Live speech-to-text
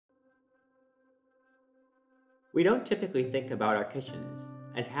We don't typically think about our kitchens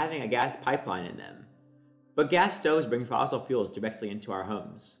as having a gas pipeline in them, but gas stoves bring fossil fuels directly into our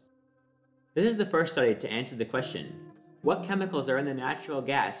homes. This is the first study to answer the question, what chemicals are in the natural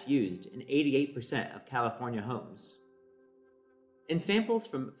gas used in 88% of California homes? In samples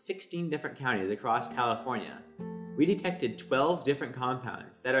from 16 different counties across California, we detected 12 different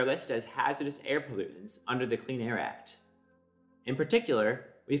compounds that are listed as hazardous air pollutants under the Clean Air Act. In particular,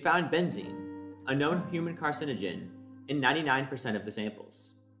 we found benzene, a known human carcinogen, in 99% of the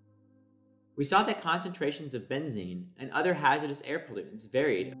samples. We saw that concentrations of benzene and other hazardous air pollutants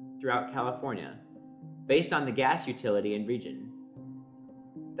varied throughout California, based on the gas utility and region.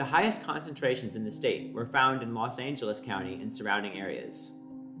 The highest concentrations in the state were found in Los Angeles County and surrounding areas.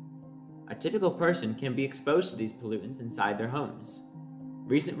 A typical person can be exposed to these pollutants inside their homes.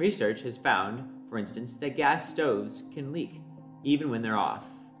 Recent research has found, for instance, that gas stoves can leak even when they're off.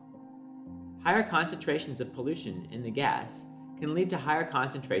 Higher concentrations of pollution in the gas can lead to higher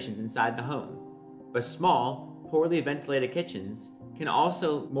concentrations inside the home, but small, poorly ventilated kitchens can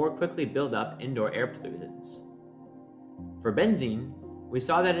also more quickly build up indoor air pollutants. For benzene, we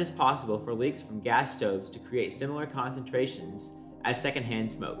saw that it is possible for leaks from gas stoves to create similar concentrations as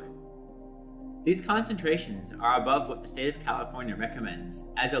secondhand smoke. These concentrations are above what the state of California recommends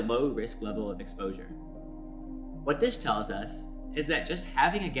as a low-risk level of exposure. What this tells us is that just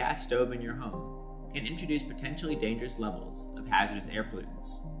having a gas stove in your home can introduce potentially dangerous levels of hazardous air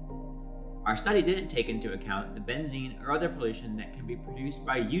pollutants. Our study didn't take into account the benzene or other pollution that can be produced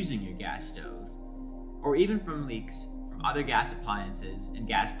by using your gas stove, or even from leaks from other gas appliances and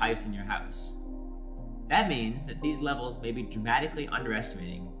gas pipes in your house. That means that these levels may be dramatically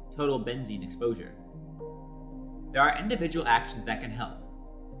underestimating total benzene exposure. There are individual actions that can help.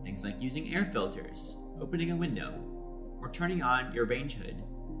 Things like using air filters, opening a window, or turning on your range hood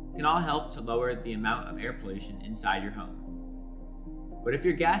can all help to lower the amount of air pollution inside your home. But if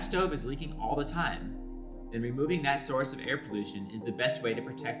your gas stove is leaking all the time, then removing that source of air pollution is the best way to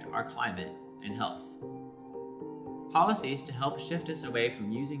protect our climate and health. Policies to help shift us away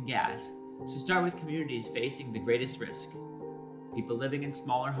from using gas should start with communities facing the greatest risk. People living in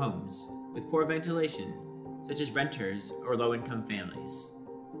smaller homes with poor ventilation, such as renters or low-income families.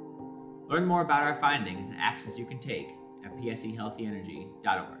 Learn more about our findings and actions you can take at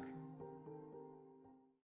psehealthyenergy.org.